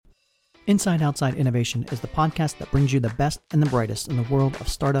Inside Outside Innovation is the podcast that brings you the best and the brightest in the world of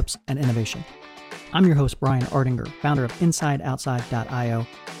startups and innovation. I'm your host, Brian Ardinger, founder of InsideOutside.io,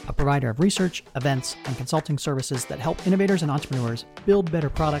 a provider of research, events, and consulting services that help innovators and entrepreneurs build better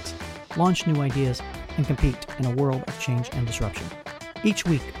products, launch new ideas, and compete in a world of change and disruption. Each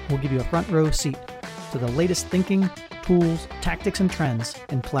week, we'll give you a front row seat to the latest thinking, tools, tactics, and trends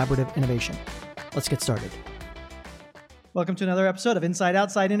in collaborative innovation. Let's get started. Welcome to another episode of Inside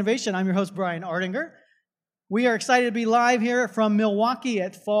Outside Innovation. I'm your host, Brian Ardinger. We are excited to be live here from Milwaukee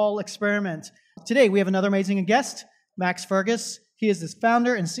at Fall Experiment. Today, we have another amazing guest, Max Fergus. He is the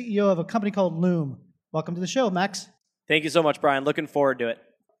founder and CEO of a company called Loom. Welcome to the show, Max. Thank you so much, Brian. Looking forward to it.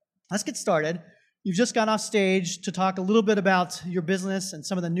 Let's get started. You've just got off stage to talk a little bit about your business and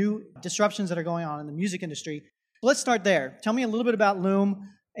some of the new disruptions that are going on in the music industry. Let's start there. Tell me a little bit about Loom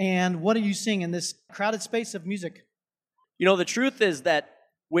and what are you seeing in this crowded space of music? You know, the truth is that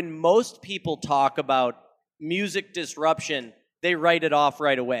when most people talk about music disruption, they write it off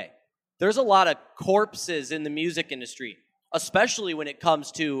right away. There's a lot of corpses in the music industry, especially when it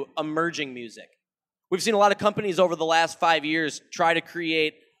comes to emerging music. We've seen a lot of companies over the last 5 years try to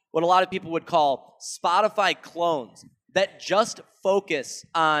create what a lot of people would call Spotify clones that just focus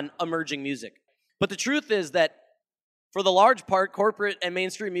on emerging music. But the truth is that for the large part, corporate and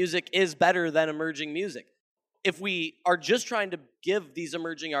mainstream music is better than emerging music. If we are just trying to give these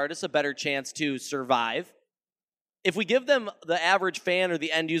emerging artists a better chance to survive, if we give them, the average fan or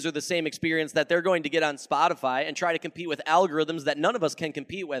the end user, the same experience that they're going to get on Spotify and try to compete with algorithms that none of us can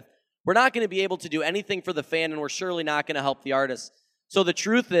compete with, we're not going to be able to do anything for the fan, and we're surely not going to help the artists. So the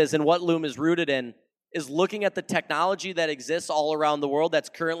truth is, and what Loom is rooted in, is looking at the technology that exists all around the world that's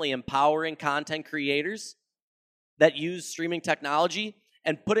currently empowering content creators that use streaming technology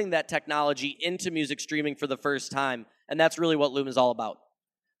and putting that technology into music streaming for the first time. And that's really what Loom is all about.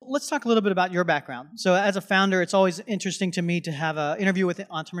 Let's talk a little bit about your background. So as a founder, it's always interesting to me to have an interview with an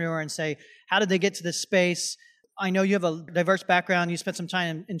entrepreneur and say, how did they get to this space? I know you have a diverse background. You spent some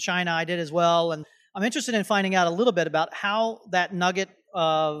time in China. I did as well. And I'm interested in finding out a little bit about how that nugget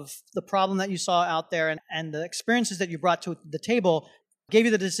of the problem that you saw out there and the experiences that you brought to the table gave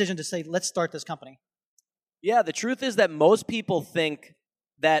you the decision to say, let's start this company. Yeah, the truth is that most people think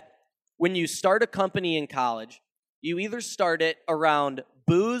that when you start a company in college, you either start it around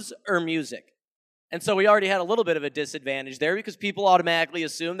booze or music. And so we already had a little bit of a disadvantage there because people automatically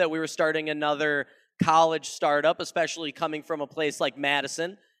assumed that we were starting another college startup, especially coming from a place like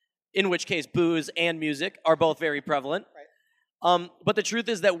Madison, in which case booze and music are both very prevalent. Right. But the truth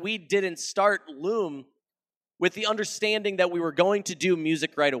is that we didn't start Loom with the understanding that we were going to do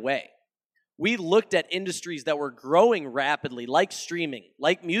music right away. We looked at industries that were growing rapidly, like streaming,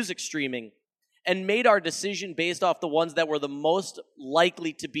 like music streaming, and made our decision based off the ones that were the most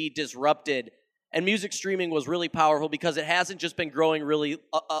likely to be disrupted. And music streaming was really powerful because it hasn't just been growing really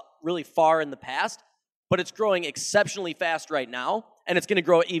far in the past, but it's growing exceptionally fast right now, and it's going to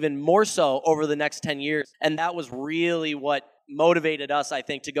grow even more so over the next 10 years. And that was really what motivated us, I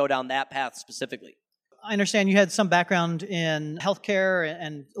think, to go down that path specifically. I understand you had some background in healthcare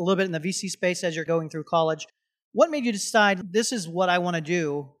and a little bit in the VC space as you're going through college. What made you decide this is what I want to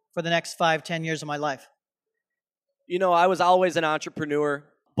do for the next 5-10 years of my life? You know, I was always an entrepreneur,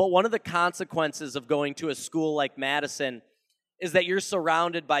 but one of the consequences of going to a school like Madison is that you're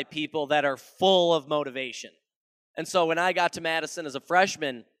surrounded by people that are full of motivation. And so when I got to Madison as a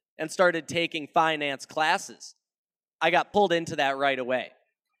freshman and started taking finance classes, I got pulled into that right away.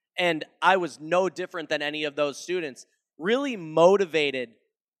 And I was no different than any of those students, really motivated.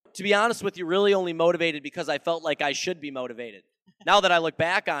 To be honest with you, really only motivated because I felt like I should be motivated. Now that I look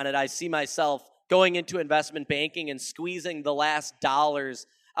back on it, I see myself going into investment banking and squeezing the last dollars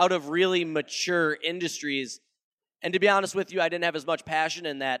out of really mature industries. And to be honest with you, I didn't have as much passion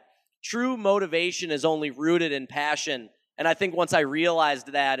in that. True motivation is only rooted in passion. And I think once I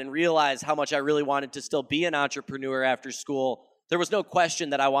realized that and realized how much I really wanted to still be an entrepreneur after school, there was no question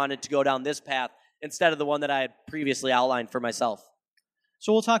that I wanted to go down this path instead of the one that I had previously outlined for myself.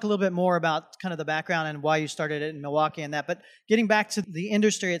 So we'll talk a little bit more about kind of the background and why you started it in Milwaukee and that. But getting back to the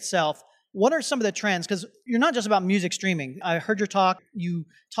industry itself, what are some of the trends? Because you're not just about music streaming. I heard your talk. You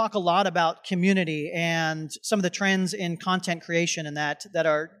talk a lot about community and some of the trends in content creation and that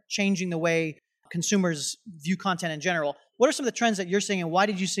are changing the way consumers view content in general. What are some of the trends that you're seeing and why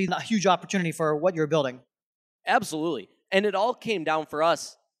did you see a huge opportunity for what you're building? Absolutely. And it all came down for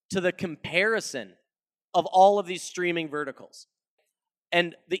us to the comparison of all of these streaming verticals.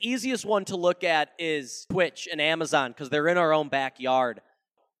 And the easiest one to look at is Twitch and Amazon because they're in our own backyard.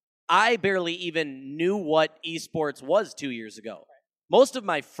 I barely even knew what esports was 2 years ago. Most of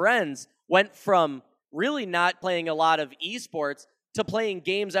my friends went from really not playing a lot of esports to playing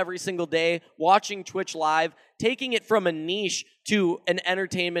games every single day, watching Twitch live, taking it from a niche to an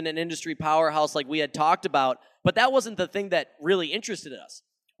entertainment and industry powerhouse like we had talked about. But that wasn't the thing that really interested us.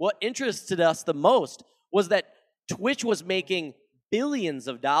 What interested us the most was that Twitch was making billions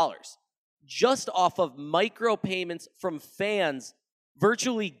of dollars just off of micro payments from fans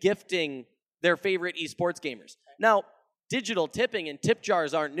virtually gifting their favorite esports gamers. Now, digital tipping and tip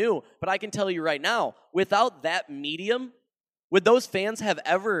jars aren't new, but I can tell you right now, without that medium, would those fans have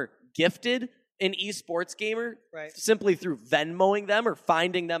ever gifted an esports gamer simply through Venmoing them or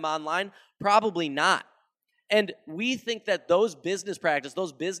finding them online? Probably not. And we think that those business practices,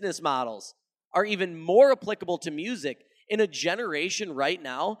 those business models are even more applicable to music in a generation right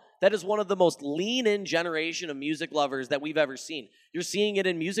now that is one of the most lean-in generation of music lovers that we've ever seen. You're seeing it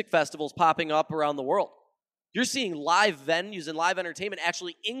in music festivals popping up around the world. You're seeing live venues and live entertainment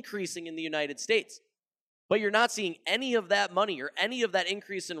actually increasing in the United States. But you're not seeing any of that money or any of that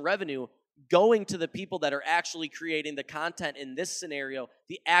increase in revenue going to the people that are actually creating the content in this scenario,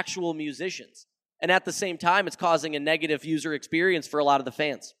 the actual musicians. And at the same time, it's causing a negative user experience for a lot of the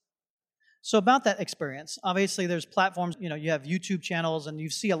fans. So about that experience, obviously there's platforms, you have YouTube channels and you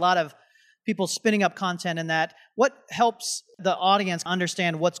see a lot of people spinning up content in that. What helps the audience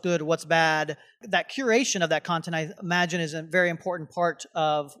understand what's good, what's bad? That curation of that content, I imagine, is a very important part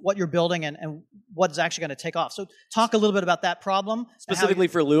of what you're building and what's actually going to take off. So talk a little bit about that problem. Specifically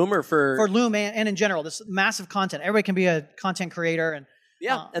for Loom or for... For Loom and in general, this massive content. Everybody can be a content creator.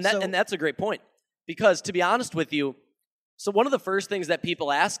 And that's a great point. Because to be honest with you, so one of the first things that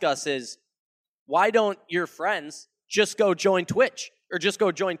people ask us is, why don't your friends just go join Twitch or just go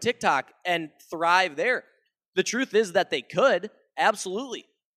join TikTok and thrive there? The truth is that they could, absolutely.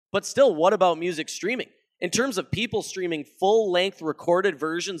 But still, what about music streaming? In terms of people streaming full-length recorded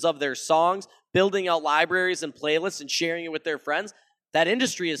versions of their songs, building out libraries and playlists and sharing it with their friends, that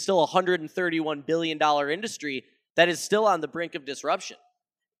industry is still a $131 billion industry that is still on the brink of disruption.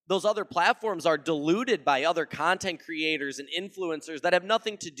 Those other platforms are diluted by other content creators and influencers that have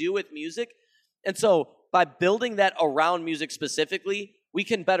nothing to do with music. And so by building that around music specifically, we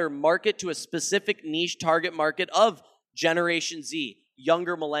can better market to a specific niche target market of Generation Z,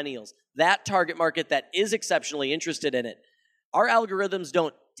 younger millennials, that target market that is exceptionally interested in it. Our algorithms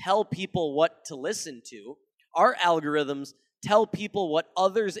don't tell people what to listen to. Our algorithms tell people what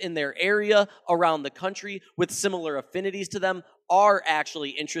others in their area, around the country, with similar affinities to them, are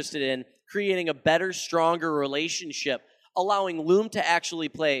actually interested in, creating a better, stronger relationship, allowing Loom to actually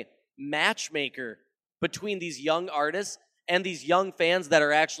play matchmaker between these young artists and these young fans that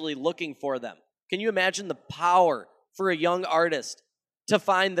are actually looking for them. Can you imagine the power for a young artist to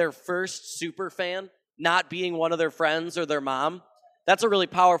find their first super fan not being one of their friends or their mom? That's a really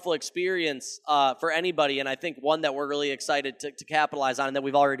powerful experience for anybody, and I think one that we're really excited to capitalize on and that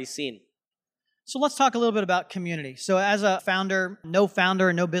we've already seen. So let's talk a little bit about community. So as a founder, no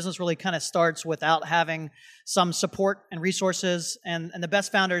business really kind of starts without having some support and resources, and the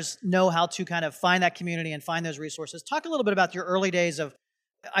best founders know how to kind of find that community and find those resources. Talk a little bit about your early days of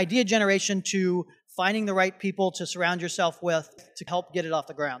idea generation to finding the right people to surround yourself with to help get it off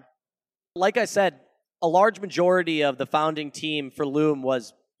the ground. Like I said, a large majority of the founding team for Loom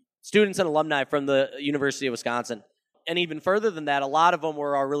was students and alumni from the University of Wisconsin. And even further than that, a lot of them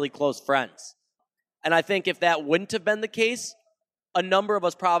were our really close friends. And I think if that wouldn't have been the case, a number of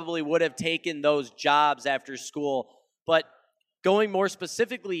us probably would have taken those jobs after school. But going more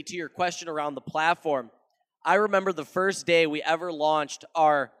specifically to your question around the platform, I remember the first day we ever launched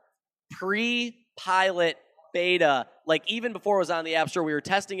our pre-pilot beta, like even before it was on the App Store, we were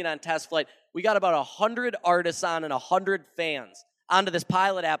testing it on test flight. We got about 100 artists on and 100 fans onto this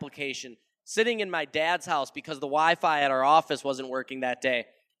pilot application, sitting in my dad's house because the Wi-Fi at our office wasn't working that day.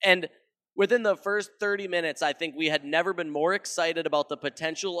 And within the first 30 minutes, I think we had never been more excited about the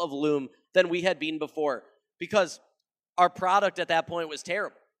potential of Loom than we had been before, because our product at that point was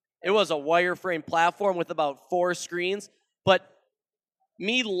terrible. It was a wireframe platform with about 4 screens, but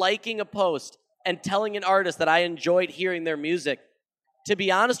me liking a post and telling an artist that I enjoyed hearing their music, to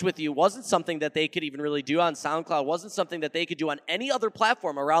be honest with you, wasn't something that they could even really do on SoundCloud, wasn't something that they could do on any other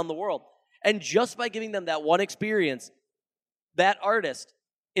platform around the world. And just by giving them that one experience, that artist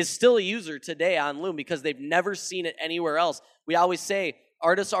is still a user today on Loom because they've never seen it anywhere else. We always say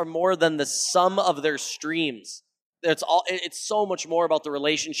artists are more than the sum of their streams. It's so much more about the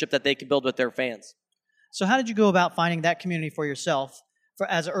relationship that they can build with their fans. So how did you go about finding that community for yourself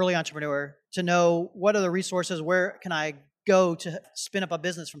as an early entrepreneur to know what are the resources, where can I go to spin up a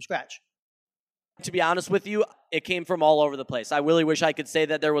business from scratch? To be honest with you, it came from all over the place. I really wish I could say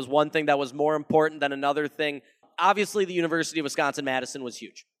that there was one thing that was more important than another thing. Obviously, the University of Wisconsin-Madison was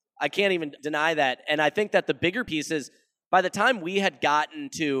huge. I can't even deny that. And I think that the bigger piece is by the time we had gotten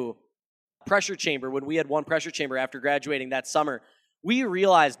to pressure chamber, when we had one pressure chamber after graduating that summer, we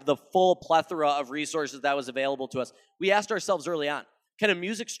realized the full plethora of resources that was available to us. We asked ourselves early on, can a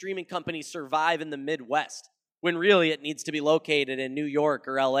music streaming company survive in the Midwest when really it needs to be located in New York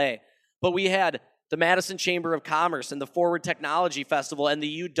or LA? But we had the Madison Chamber of Commerce and the Forward Technology Festival and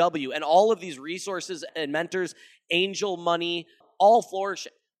the UW and all of these resources and mentors, angel money, all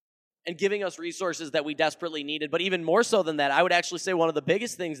flourishing and giving us resources that we desperately needed. But even more so than that, I would actually say one of the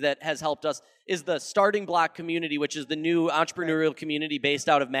biggest things that has helped us is the Starting Block community, which is the new entrepreneurial community based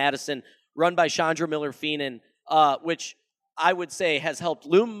out of Madison, run by Chandra Miller-Feenan, which I would say has helped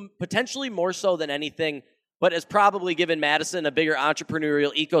Loom potentially more so than anything, but has probably given Madison a bigger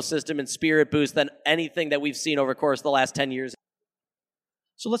entrepreneurial ecosystem and spirit boost than anything that we've seen over the course of the last 10 years.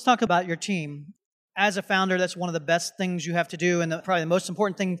 So let's talk about your team. As a founder, that's one of the best things you have to do, and probably the most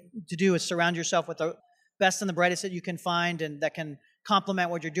important thing to do is surround yourself with the best and the brightest that you can find and that can complement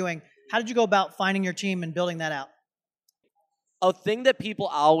what you're doing. How did you go about finding your team and building that out? A thing that people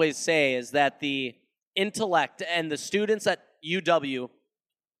always say is that the intellect and the students at UW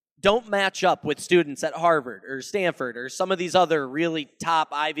don't match up with students at Harvard or Stanford or some of these other really top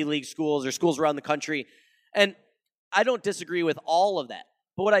Ivy League schools or schools around the country. And I don't disagree with all of that.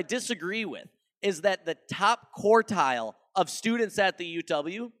 But what I disagree with is that the top quartile of students at the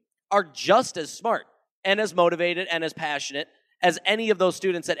UW are just as smart and as motivated and as passionate as any of those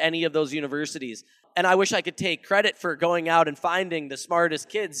students at any of those universities. And I wish I could take credit for going out and finding the smartest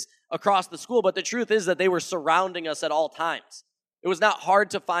kids across the school, but the truth is that they were surrounding us at all times. It was not hard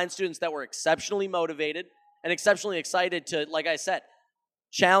to find students that were exceptionally motivated and exceptionally excited to, like I said,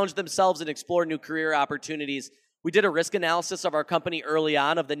 challenge themselves and explore new career opportunities. We did a risk analysis of our company early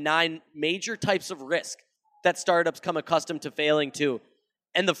on of the 9 major types of risk that startups come accustomed to failing to.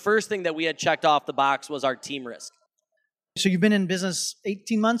 And the first thing that we had checked off the box was our team risk. So you've been in business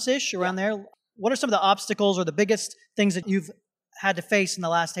 18 months-ish, around there. What are some of the obstacles or the biggest things that you've had to face in the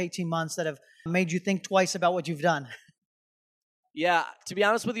last 18 months that have made you think twice about what you've done? Yeah, to be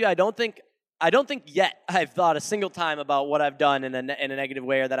honest with you, I don't think yet I've thought a single time about what I've done in a negative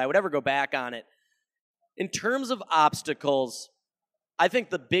way or that I would ever go back on it. In terms of obstacles, I think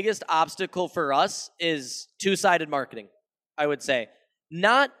the biggest obstacle for us is two-sided marketing, I would say.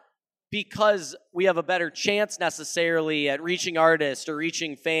 Not because we have a better chance necessarily at reaching artists or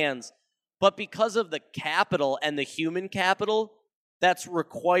reaching fans, but because of the capital and the human capital that's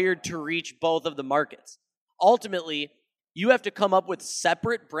required to reach both of the markets. Ultimately, you have to come up with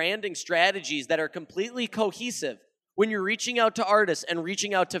separate branding strategies that are completely cohesive when you're reaching out to artists and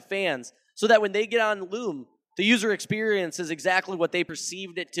reaching out to fans, so that when they get on Loom, the user experience is exactly what they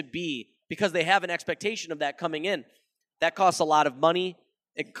perceived it to be because they have an expectation of that coming in. That costs a lot of money.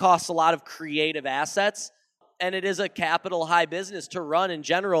 It costs a lot of creative assets. And it is a capital high business to run in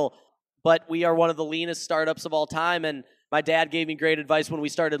general. But we are one of the leanest startups of all time. And my dad gave me great advice when we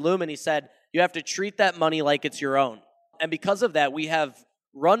started Loom. And he said, you have to treat that money like it's your own. And because of that, we have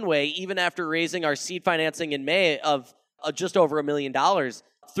runway, even after raising our seed financing in May of just over $1 million,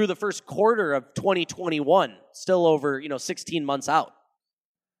 through the first quarter of 2021, still over 16 months out.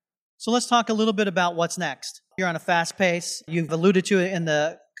 So let's talk a little bit about what's next. You're on a fast pace. You've alluded to it in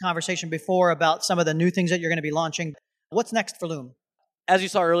the conversation before about some of the new things that you're going to be launching. What's next for Loom? As you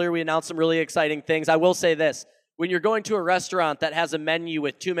saw earlier, we announced some really exciting things. I will say this. When you're going to a restaurant that has a menu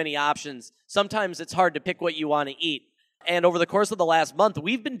with too many options, sometimes it's hard to pick what you want to eat. And over the course of the last month,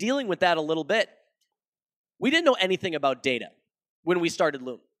 we've been dealing with that a little bit. We didn't know anything about data when we started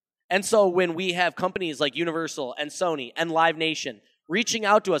Loom. And so when we have companies like Universal and Sony and Live Nation reaching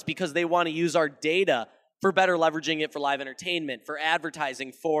out to us because they want to use our data for better leveraging it for live entertainment, for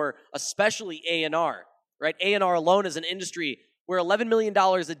advertising, for especially A&R, right? A&R alone is an industry where $11 million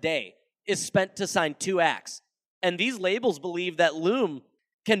a day is spent to sign 2 acts. And these labels believe that Loom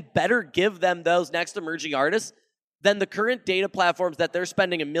can better give them those next emerging artists than the current data platforms that they're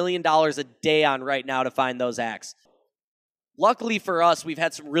spending $1 million a day on right now to find those acts. Luckily for us, we've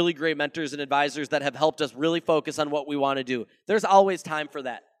had some really great mentors and advisors that have helped us really focus on what we want to do. There's always time for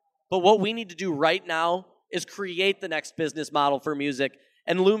that. But what we need to do right now is create the next business model for music.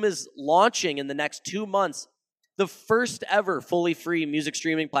 And Loom is launching in the next 2 months the first ever fully free music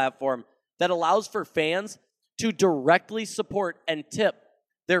streaming platform that allows for fans to directly support and tip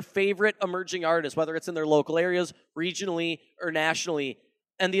their favorite emerging artists, whether it's in their local areas, regionally, or nationally.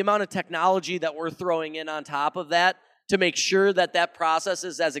 And the amount of technology that we're throwing in on top of that to make sure that that process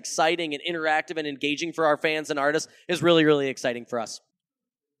is as exciting and interactive and engaging for our fans and artists is really, really exciting for us.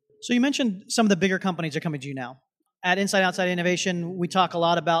 So you mentioned some of the bigger companies are coming to you now. At Inside Outside Innovation, we talk a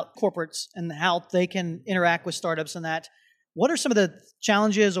lot about corporates and how they can interact with startups and that. What are some of the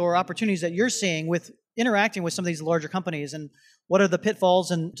challenges or opportunities that you're seeing with interacting with some of these larger companies, and what are the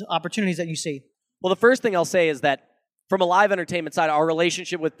pitfalls and opportunities that you see? Well, the first thing I'll say is that from a live entertainment side, our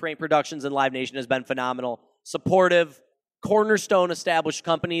relationship with Praint Productions and Live Nation has been phenomenal. Supportive, cornerstone established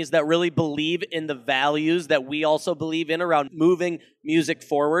companies that really believe in the values that we also believe in around moving music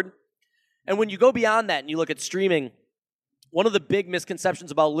forward. And when you go beyond that and you look at streaming, one of the big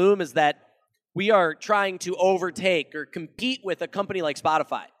misconceptions about Loom is that we are trying to overtake or compete with a company like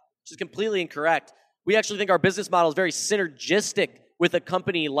Spotify, which is completely incorrect. We actually think our business model is very synergistic with a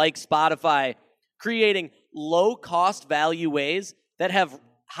company like Spotify, creating low-cost value ways that have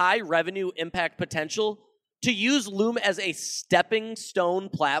high revenue impact potential to use Loom as a stepping stone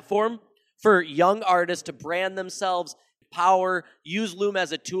platform for young artists to brand themselves, use Loom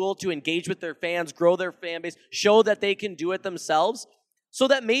as a tool to engage with their fans, grow their fan base, show that they can do it themselves, so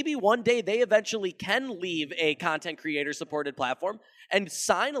that maybe one day they eventually can leave a content creator supported platform and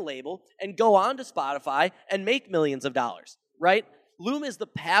sign a label and go on to Spotify and make millions of dollars, right? Loom is the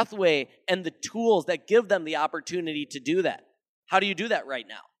pathway and the tools that give them the opportunity to do that. How do you do that right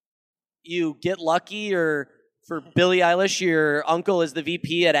now? You get lucky, or for Billie Eilish, your uncle is the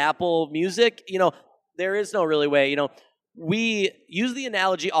VP at Apple Music. There is no really way. We use the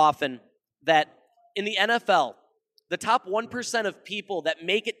analogy often that in the NFL, the top 1% of people that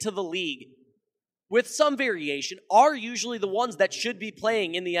make it to the league with some variation are usually the ones that should be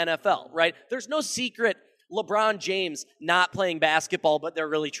playing in the NFL, right? There's no secret LeBron James not playing basketball, but they're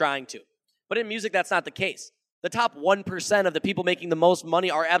really trying to. But in music, that's not the case. The top 1% of the people making the most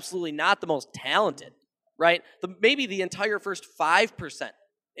money are absolutely not the most talented, right? Maybe the entire first 5%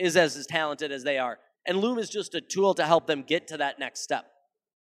 is as talented as they are. And Loom is just a tool to help them get to that next step.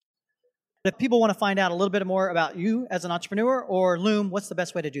 If people want to find out a little bit more about you as an entrepreneur or Loom, what's the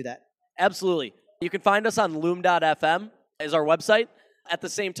best way to do that? Absolutely. You can find us on loom.fm is our website. At the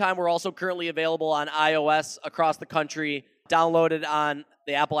same time, we're also currently available on iOS across the country, downloaded on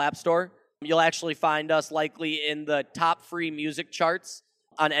the Apple App Store. You'll actually find us likely in the top free music charts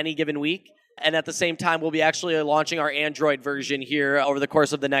on any given week. And at the same time, we'll be actually launching our Android version here over the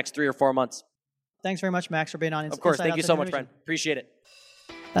course of the next 3 or 4 months. Thanks very much, Max, for being on Inside Of course. Thank Outside you so much, Innovation. friend. Appreciate it.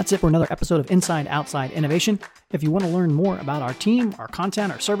 That's it for another episode of Inside Outside Innovation. If you want to learn more about our team, our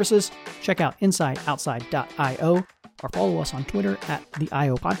content, our services, check out InsideOutside.io or follow us on Twitter at the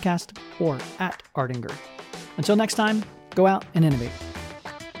IO Podcast or at Ardinger. Until next time, go out and innovate.